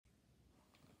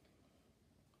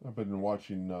I've been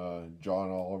watching John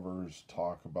Oliver's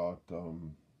talk about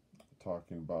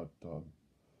talking about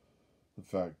the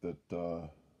fact that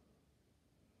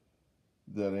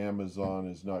that Amazon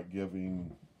is not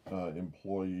giving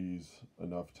employees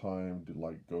enough time to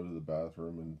like go to the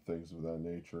bathroom and things of that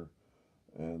nature,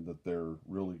 and that they're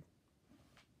really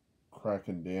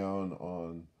cracking down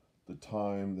on the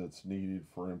time that's needed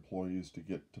for employees to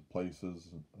get to places,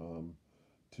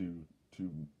 to to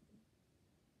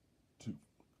to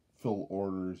fill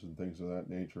orders and things of that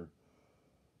nature.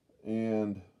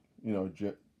 And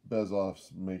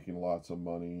Bezos's making lots of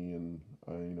money, and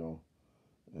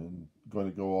and going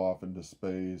to go off into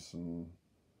space, and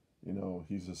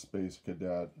he's a space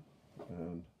cadet,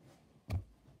 and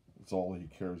it's all he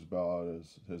cares about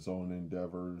is his own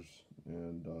endeavors,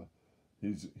 and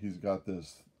he's got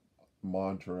this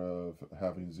mantra of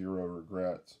having zero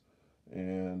regrets,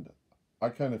 and I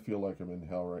kind of feel like I'm in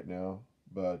hell right now,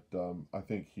 but I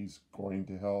think he's going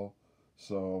to hell,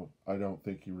 so I don't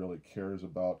think he really cares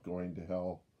about going to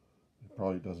hell. He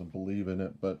probably doesn't believe in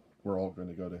it, but we're all going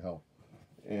to go to hell.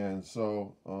 And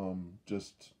so,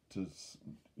 just to,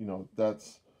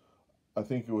 that's, I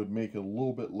think it would make it a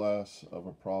little bit less of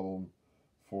a problem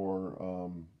for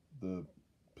the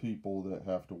people that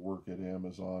have to work at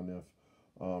Amazon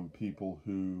if people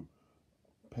who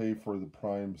pay for the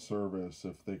Prime service,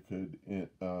 if they could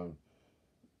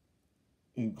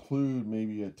include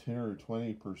maybe a 10 or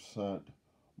 20%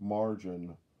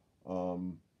 margin,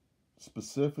 um,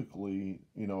 specifically,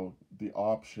 the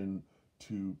option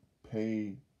to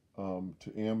pay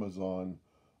to Amazon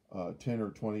 10 or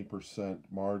 20%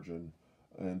 margin.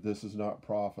 And this is not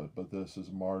profit, but this is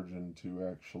margin to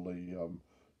actually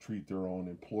treat their own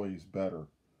employees better,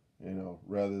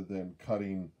 rather than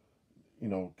cutting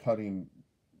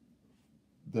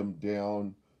them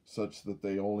down such that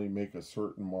they only make a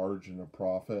certain margin of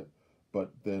profit,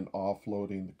 but then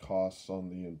offloading the costs on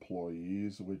the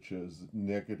employees, which is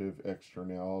negative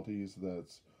externalities.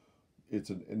 It's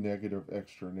a negative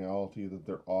externality that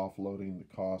they're offloading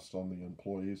the costs on the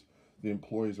employees. The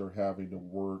employees are having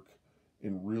to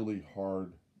in really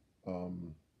hard,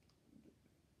 um,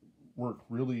 work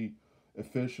really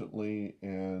efficiently,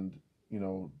 and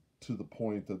to the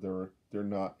point that they're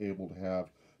not able to have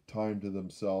time to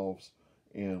themselves,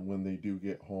 and when they do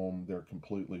get home, they're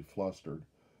completely flustered.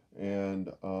 And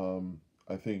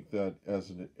I think that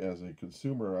as a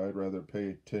consumer, I'd rather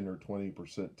pay 10 or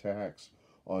 20% tax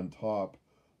on top.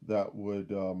 That would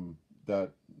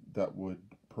that would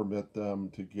permit them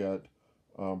to get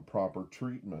proper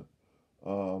treatment.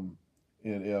 Um,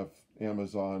 and if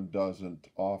Amazon doesn't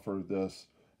offer this,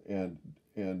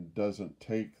 and doesn't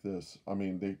take this, I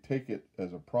mean, they take it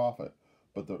as a profit,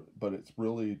 but it's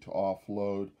really to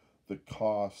offload the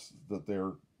costs that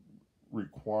they're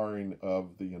requiring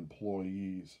of the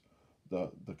employees,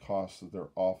 the costs that they're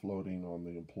offloading on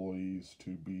the employees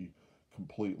to be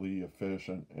completely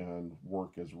efficient and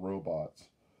work as robots.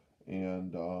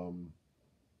 And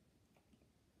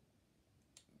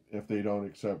if they don't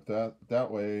accept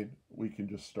that way, we can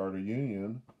just start a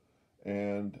union,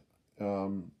 and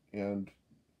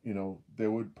they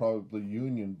would probably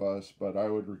union bust, but I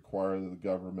would require the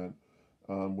government,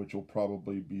 which will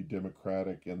probably be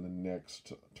Democratic in the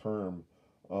next term,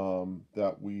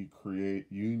 that we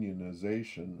create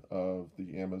unionization of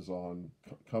the Amazon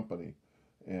company,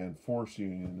 and force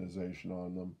unionization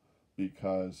on them,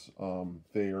 because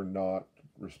they are not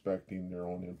respecting their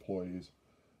own employees.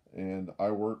 And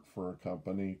I work for a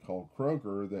company called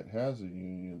Kroger that has a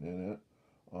union in it.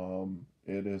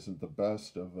 It isn't the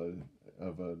best of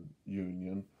a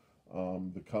union.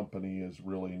 The company is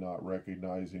really not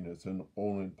recognizing its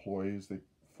own employees. They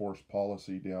force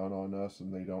policy down on us,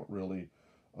 and they don't really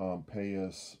pay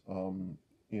us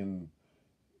in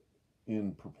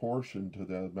proportion to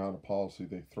the amount of policy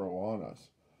they throw on us.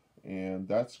 And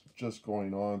that's just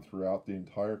going on throughout the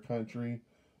entire country.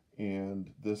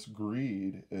 And this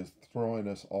greed is throwing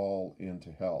us all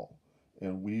into hell.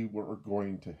 And we were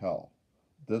going to hell.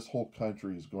 This whole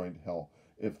country is going to hell.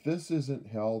 If this isn't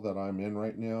hell that I'm in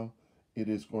right now, it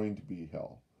is going to be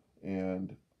hell.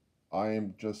 And I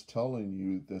am just telling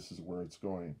you this is where it's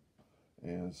going.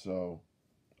 And so,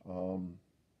 um,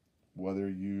 whether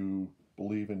you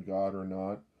believe in God or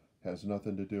not has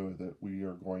nothing to do with it. We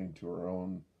are going to our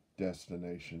own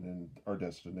destination, and our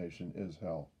destination is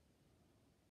hell.